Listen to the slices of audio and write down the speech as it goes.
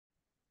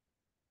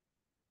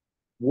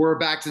We're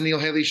back to the Neil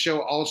Haley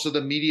Show, also the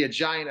Media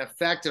Giant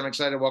Effect. And I'm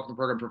excited to welcome to the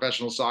program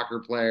professional soccer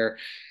player,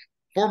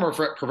 former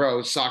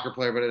pro soccer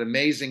player, but an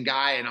amazing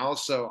guy, and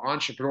also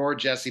entrepreneur,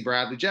 Jesse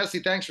Bradley. Jesse,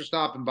 thanks for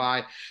stopping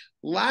by.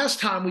 Last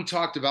time we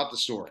talked about the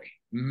story,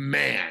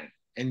 man,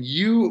 and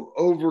you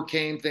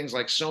overcame things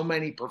like so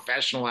many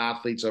professional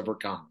athletes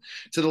overcome,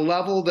 to the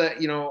level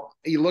that,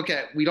 you look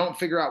at, we don't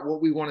figure out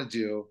what we want to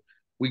do.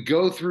 We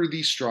go through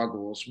these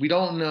struggles. We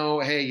don't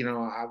know, hey,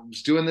 I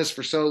was doing this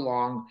for so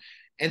long.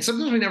 And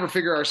sometimes we never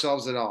figure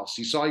ourselves at all. So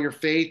you saw your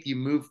faith, you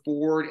move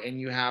forward, and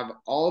you have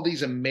all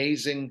these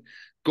amazing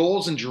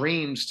goals and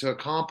dreams to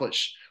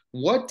accomplish.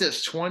 What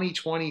does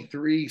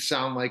 2023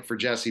 sound like for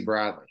Jesse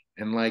Bradley?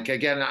 And like,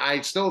 again,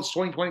 it's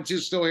 2022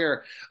 still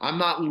here. I'm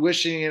not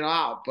wishing it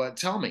out, but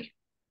tell me.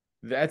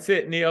 That's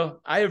it,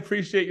 Neil. I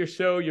appreciate your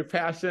show, your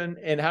passion,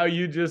 and how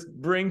you just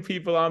bring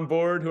people on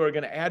board who are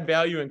going to add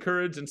value,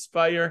 encourage,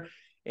 inspire.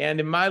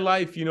 And in my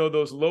life,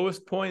 those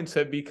lowest points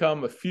have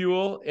become a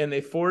fuel, and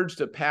they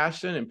forged a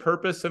passion and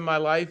purpose in my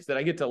life that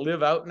I get to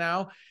live out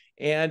now.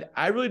 And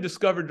I really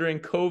discovered during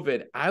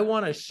COVID, I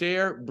want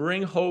to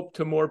bring hope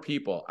to more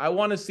people. I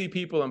want to see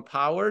people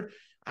empowered.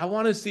 I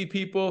want to see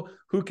people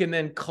who can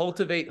then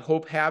cultivate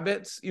hope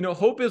habits.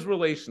 Hope is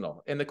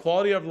relational, and the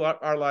quality of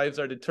our lives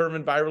are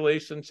determined by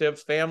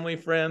relationships, family,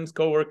 friends,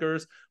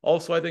 coworkers,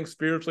 also, I think,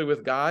 spiritually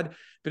with God.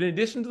 But in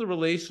addition to the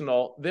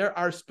relational, there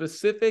are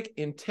specific,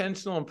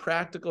 intentional, and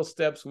practical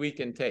steps we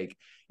can take.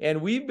 And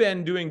we've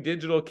been doing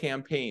digital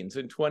campaigns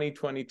in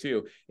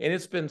 2022, and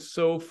it's been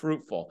so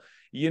fruitful.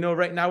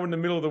 Right now we're in the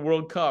middle of the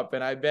World Cup,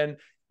 and I've been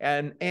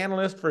an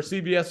analyst for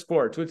CBS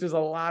Sports, which is a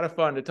lot of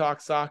fun to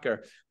talk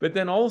soccer. But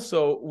then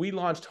also we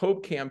launched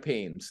hope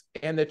campaigns,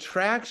 and the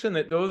traction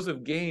that those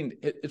have gained,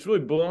 it's really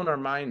blown our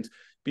minds,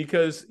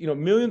 because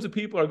millions of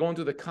people are going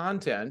through the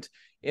content,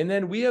 and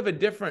then we have a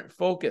different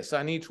focus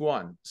on each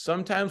one.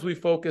 Sometimes we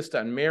focused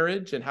on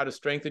marriage and how to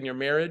strengthen your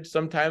marriage.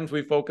 Sometimes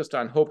we focused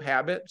on hope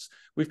habits.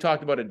 We've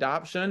talked about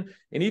adoption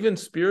and even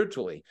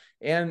spiritually.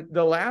 And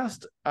the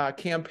last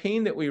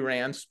campaign that we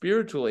ran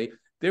spiritually,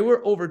 there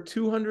were over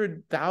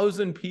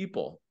 200,000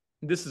 people,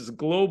 this is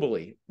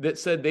globally, that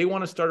said they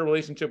want to start a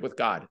relationship with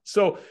God.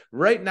 So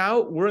right now,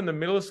 we're in the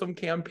middle of some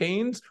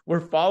campaigns. We're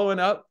following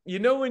up.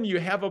 When you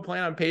have a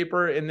plan on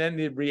paper and then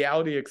the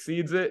reality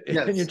exceeds it,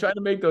 Yes. And you're trying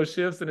to make those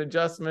shifts and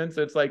adjustments,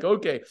 it's like,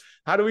 okay,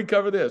 how do we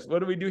cover this? What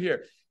do we do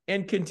here?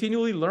 And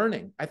continually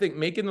learning. I think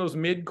making those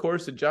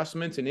mid-course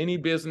adjustments in any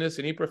business,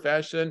 any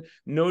profession,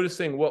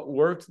 noticing what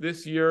worked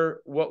this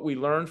year, what we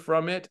learned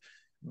from it.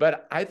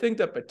 But I think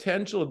the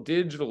potential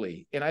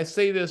digitally, and I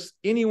say this,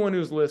 anyone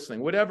who's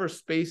listening, whatever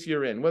space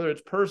you're in, whether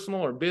it's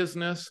personal or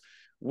business,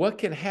 what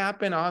can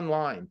happen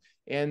online?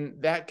 And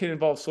that can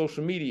involve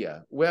social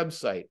media,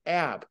 website,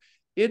 app.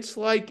 It's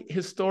like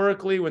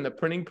historically when the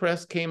printing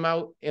press came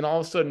out and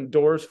all of a sudden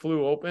doors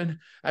flew open.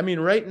 I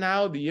mean, right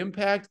now, the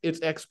impact,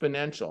 it's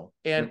exponential.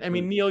 And I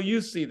mean, Neil, you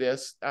see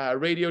this,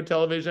 radio,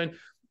 television.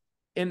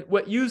 And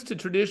what used to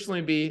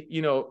traditionally be,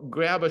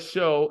 grab a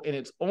show and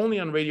it's only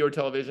on radio or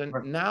television.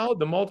 Right. Now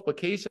the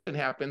multiplication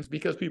happens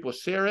because people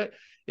share it.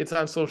 It's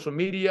on social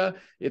media,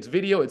 it's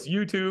video, it's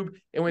YouTube.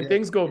 And when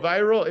things go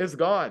viral, it's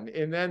gone.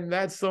 And then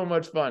that's so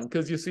much fun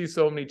because you see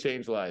so many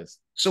change lives.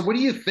 So what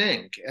do you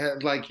think?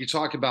 Like you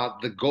talk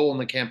about the goal in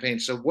the campaign.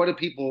 So what do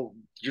people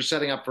you're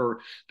setting up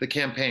for the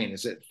campaign?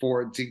 Is it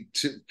for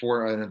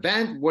an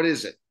event? What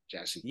is it,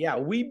 Jesse? Yeah,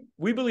 we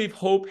believe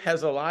hope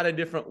has a lot of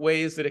different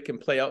ways that it can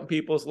play out in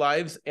people's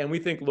lives, and we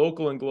think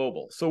local and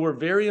global. So we're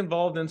very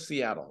involved in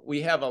Seattle.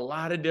 We have a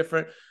lot of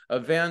different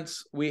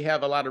events. We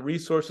have a lot of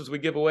resources we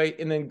give away.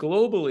 And then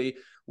globally,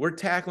 we're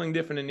tackling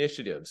different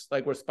initiatives,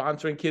 like we're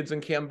sponsoring kids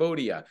in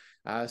Cambodia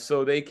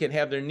so they can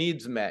have their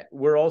needs met.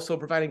 We're also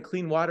providing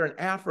clean water in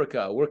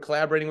Africa. We're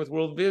collaborating with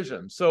World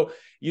Vision. So,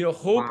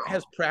 hope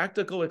has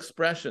practical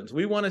expressions.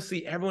 We want to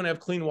see everyone have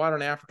clean water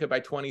in Africa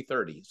by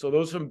 2030. So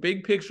those are some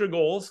big picture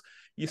goals.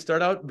 You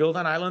start out, build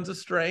on islands of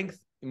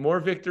strength, more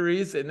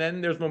victories, and then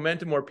there's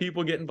momentum, more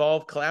people get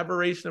involved.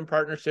 Collaboration and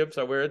partnerships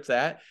are where it's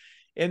at.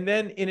 And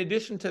then in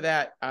addition to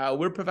that,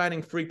 we're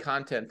providing free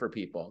content for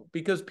people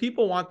because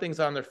people want things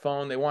on their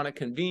phone. They want it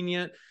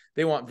convenient.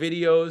 They want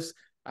videos.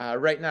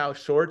 Right now,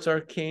 shorts are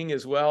king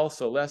as well,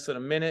 so less than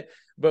a minute.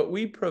 But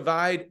we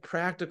provide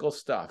practical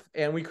stuff.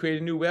 And we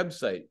create a new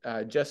website,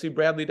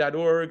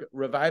 jessebradley.org,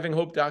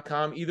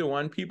 revivinghope.com, either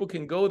one. People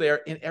can go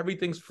there and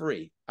everything's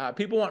free.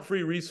 People want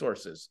free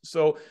resources.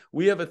 So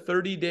we have a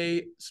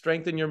 30-day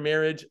Strengthen Your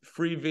Marriage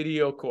free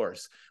video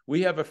course.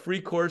 We have a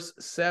free course,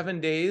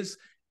 7 days.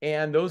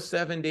 And those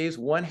 7 days,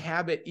 one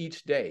habit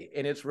each day.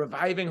 And it's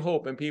reviving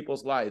hope in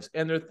people's lives.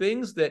 And they're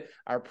things that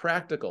are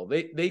practical.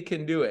 They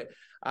can do it.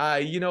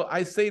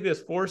 I say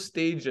this 4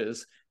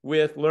 stages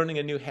with learning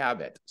a new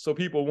habit so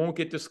people won't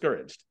get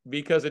discouraged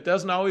because it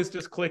doesn't always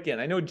just click in.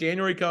 I know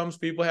January comes,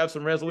 people have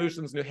some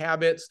resolutions, new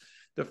habits.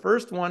 The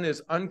first one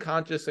is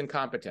unconscious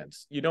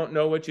incompetence. You don't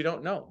know what you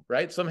don't know,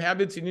 right? Some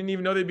habits you didn't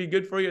even know they'd be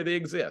good for you, they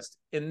exist.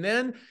 And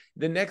then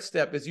the next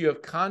step is you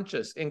have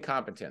conscious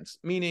incompetence,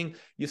 meaning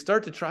you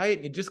start to try it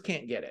and you just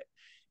can't get it.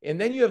 And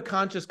then you have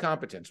conscious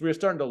competence. We're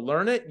starting to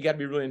learn it. You got to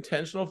be really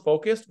intentional,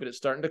 focused, but it's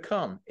starting to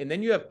come. And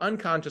then you have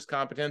unconscious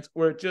competence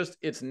where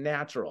it's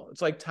natural.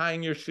 It's like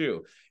tying your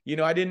shoe. You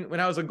know, when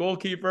I was a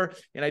goalkeeper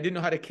and I didn't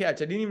know how to catch,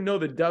 I didn't even know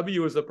the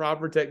W was the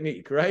proper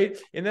technique, right?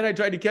 And then I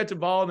tried to catch a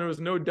ball and there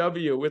was no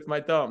W with my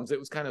thumbs. It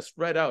was kind of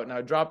spread out and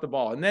I dropped the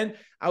ball. And then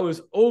I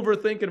was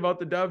overthinking about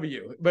the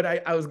W, but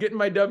I was getting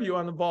my W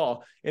on the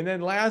ball. And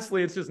then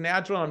lastly, it's just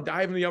natural. I'm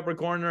diving the upper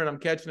corner and I'm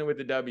catching it with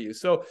the W.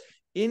 So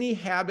any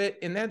habit,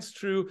 and that's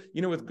true,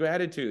 you know, with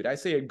gratitude. I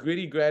say a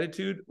gritty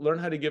gratitude, learn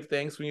how to give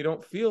thanks when you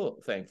don't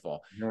feel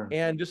thankful. Yeah.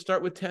 And just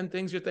start with 10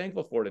 things you're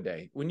thankful for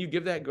today. When you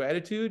give that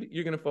gratitude,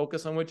 you're going to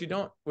focus on what you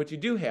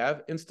do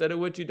have instead of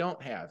what you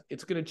don't have.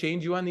 It's going to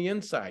change you on the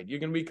inside. You're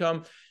going to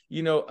become,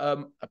 you know,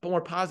 a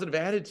more positive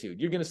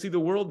attitude. You're going to see the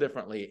world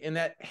differently. And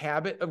that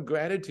habit of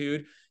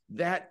gratitude,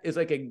 that is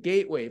like a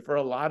gateway for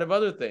a lot of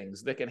other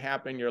things that can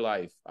happen in your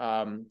life.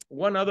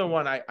 One other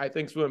one I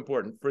think is really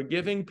important: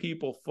 forgiving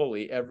people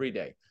fully every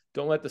day.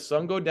 Don't let the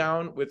sun go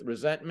down with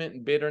resentment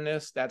and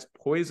bitterness. That's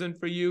poison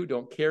for you.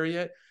 Don't carry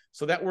it.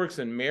 So that works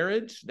in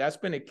marriage. That's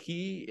been a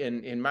key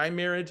in my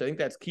marriage. I think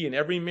that's key in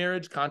every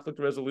marriage, conflict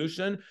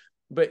resolution.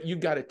 But you've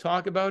got to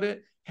talk about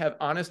it, have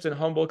honest and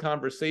humble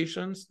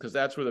conversations, because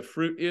that's where the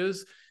fruit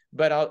is.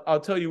 But I'll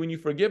tell you, when you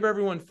forgive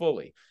everyone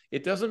fully,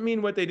 it doesn't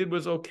mean what they did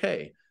was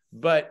okay.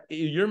 But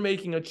you're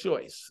making a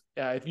choice.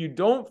 If you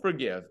don't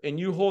forgive and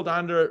you hold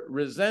on to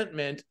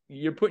resentment,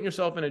 you're putting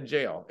yourself in a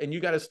jail and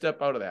you got to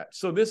step out of that.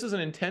 So this is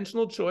an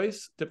intentional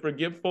choice to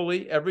forgive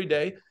fully every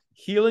day.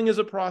 Healing is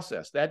a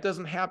process. That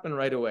doesn't happen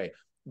right away.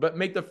 But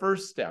make the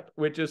first step,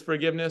 which is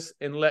forgiveness,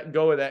 and let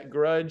go of that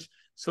grudge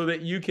so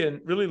that you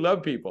can really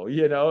love people,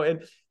 you know?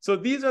 And so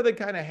these are the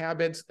kind of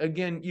habits.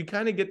 Again, you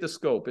kind of get the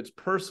scope. It's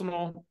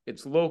personal,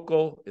 it's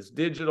local, it's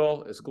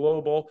digital, it's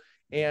global.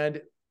 And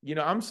you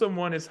know, I'm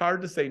someone, it's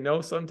hard to say no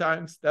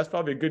sometimes. That's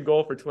probably a good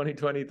goal for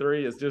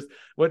 2023, is just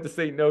what to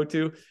say no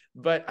to.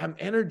 But I'm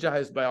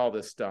energized by all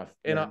this stuff.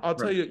 And yeah, I'll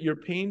tell you, your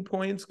pain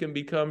points can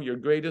become your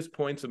greatest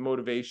points of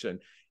motivation.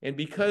 And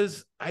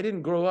because I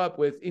didn't grow up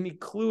with any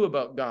clue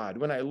about God,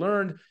 when I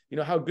learned, you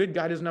know, how good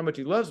God is and how much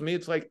he loves me,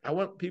 it's like, I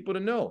want people to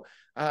know.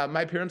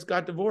 My parents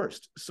got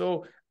divorced.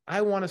 So I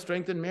want to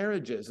strengthen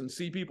marriages and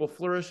see people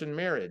flourish in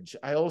marriage.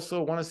 I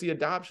also want to see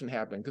adoption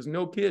happen, because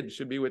no kid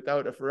should be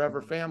without a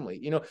forever family.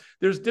 You know,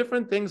 there's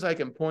different things I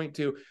can point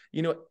to.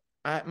 You know,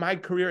 my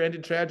career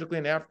ended tragically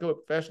in Africa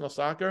with professional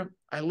soccer.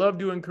 I love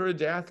to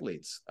encourage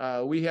athletes.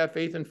 We have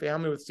Faith and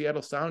Family with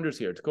Seattle Sounders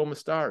here, Tacoma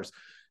Stars.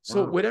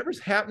 So whatever's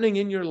happening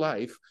in your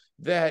life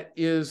that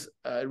is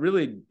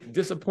really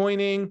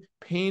disappointing,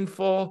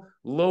 painful,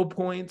 low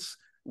points,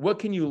 what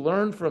can you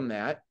learn from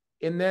that?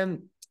 And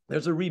then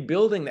there's a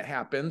rebuilding that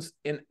happens.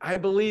 And I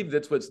believe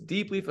that's what's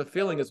deeply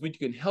fulfilling, is when you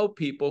can help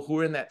people who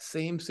are in that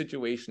same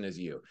situation as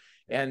you.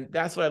 And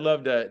that's what I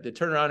love to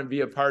turn around and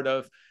be a part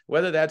of,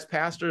 whether that's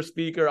pastor,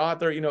 speaker,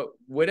 author, you know,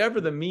 whatever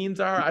the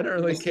means are. I don't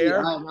really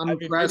care. I'm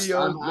impressed.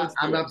 Videos,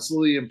 I'm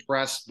absolutely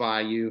impressed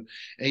by you,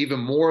 even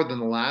more than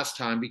the last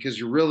time, because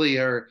you really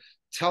are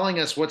telling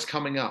us what's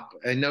coming up.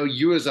 I know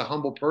you, as a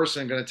humble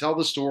person, are going to tell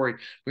the story,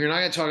 but you're not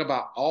going to talk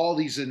about all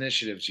these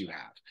initiatives you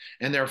have.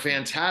 And they're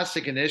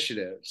fantastic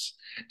initiatives.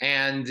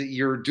 And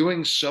you're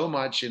doing so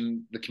much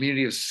in the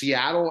community of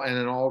Seattle and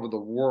then all over the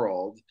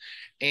world.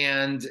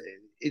 And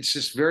it's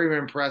just very, very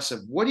impressive.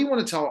 What do you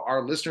want to tell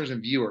our listeners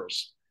and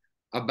viewers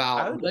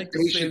about what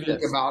they should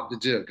think about to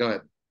do? Go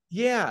ahead.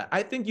 Yeah,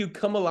 I think you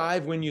come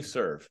alive when you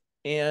serve.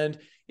 And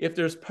if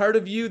there's part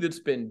of you that's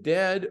been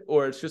dead,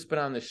 or it's just been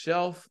on the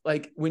shelf,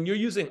 like when you're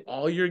using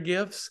all your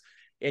gifts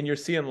and you're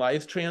seeing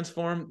lives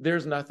transform,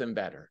 there's nothing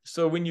better.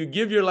 So when you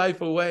give your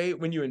life away,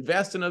 when you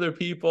invest in other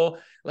people,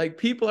 like,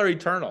 people are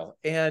eternal,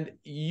 and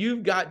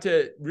you've got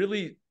to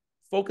really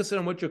focus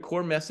on what your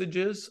core message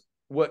is,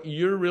 what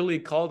you're really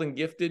called and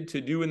gifted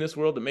to do in this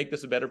world to make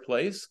this a better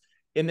place,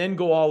 and then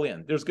go all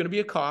in. There's going to be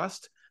a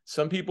cost.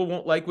 Some people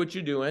won't like what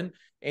you're doing,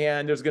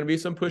 and there's going to be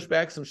some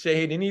pushback, some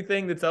shade,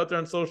 anything that's out there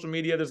on social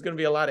media. There's going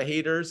to be a lot of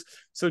haters.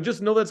 So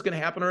just know that's going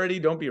to happen already.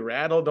 Don't be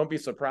rattled. Don't be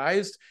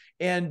surprised,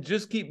 and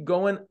just keep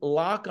going.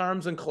 Lock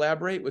arms and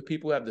collaborate with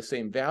people who have the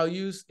same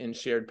values and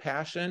shared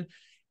passion.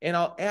 And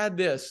I'll add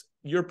this: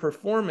 your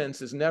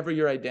performance is never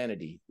your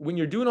identity. When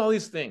you're doing all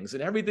these things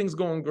and everything's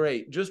going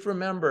great, just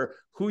remember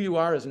who you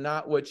are is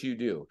not what you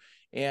do.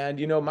 And,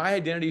 you know, my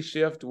identity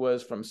shift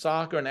was from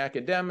soccer and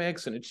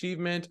academics and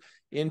achievement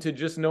into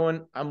just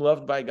knowing I'm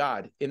loved by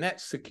God, and that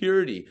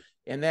security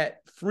and that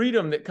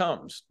freedom that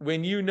comes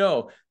when you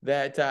know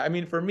that, I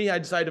mean, for me, I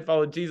decided to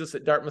follow Jesus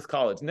at Dartmouth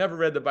College. Never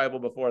read the Bible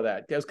before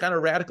that. It was kind of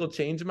a radical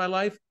change in my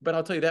life, but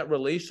I'll tell you, that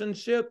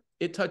relationship,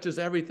 it touches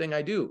everything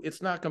I do.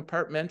 It's not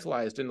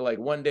compartmentalized into like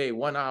 1 day,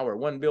 1 hour,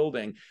 one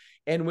building.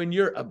 And when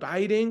you're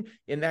abiding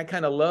in that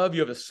kind of love, you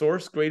have a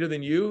source greater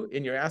than you,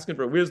 and you're asking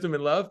for wisdom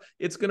and love,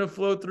 it's going to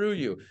flow through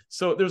you.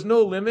 So there's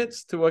no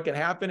limits to what can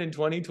happen in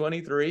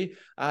 2023.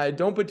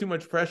 Don't put too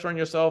much pressure on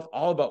yourself,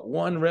 all about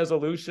one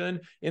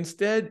resolution.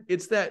 Instead,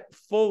 it's that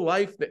full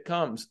life that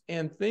comes,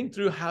 and think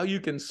through how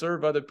you can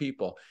serve other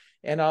people.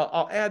 And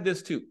I'll add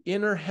this too: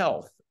 inner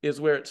health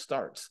is where it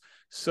starts.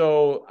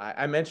 So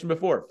I mentioned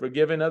before,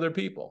 forgiving other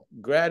people,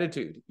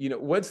 gratitude.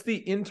 What's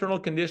the internal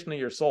condition of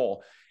your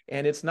soul?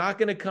 And it's not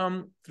going to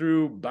come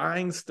through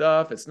buying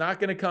stuff. It's not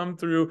going to come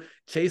through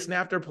chasing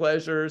after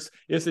pleasures.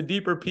 It's a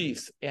deeper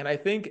peace. And I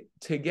think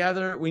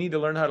together we need to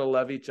learn how to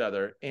love each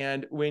other.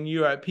 And when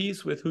you are at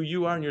peace with who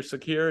you are and you're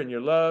secure and you're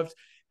loved,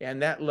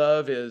 and that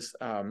love is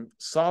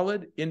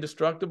solid,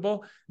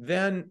 indestructible,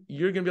 then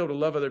you're going to be able to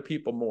love other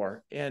people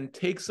more and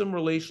take some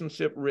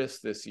relationship risks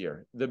this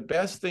year. The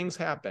best things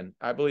happen,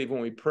 I believe,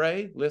 when we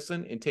pray,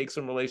 listen, and take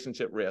some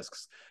relationship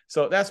risks.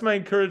 So that's my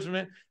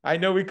encouragement. I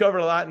know we covered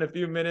a lot in a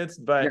few minutes,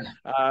 but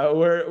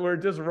we're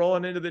just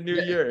rolling into the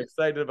new year,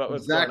 excited about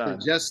what's going on.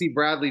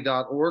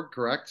 JesseBradley.org,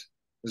 correct?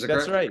 Is it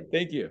That's correct? Right.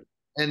 Thank you.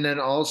 And then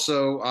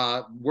also,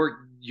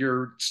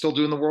 you're still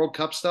doing the World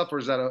Cup stuff, or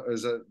is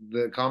that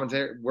the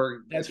commentary?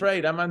 That's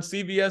right. I'm on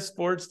CBS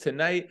Sports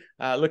tonight.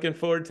 Looking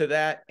forward to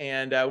that,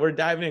 and we're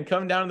diving in.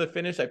 Come down to the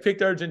finish. I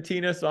picked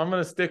Argentina, so I'm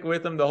going to stick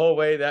with them the whole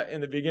way. That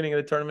in the beginning of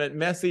the tournament,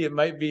 Messi, it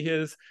might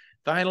be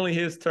finally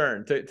his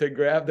turn to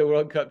grab the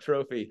World Cup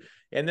trophy.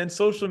 And then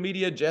social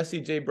media,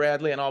 Jesse J.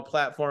 Bradley on all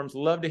platforms.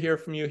 Love to hear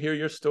from you, hear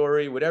your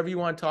story, whatever you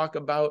want to talk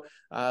about.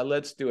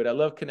 Let's do it. I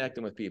love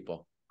connecting with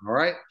people. All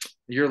right.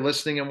 You're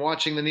listening and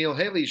watching The Neil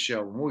Haley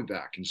Show. We'll be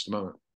back in just a moment.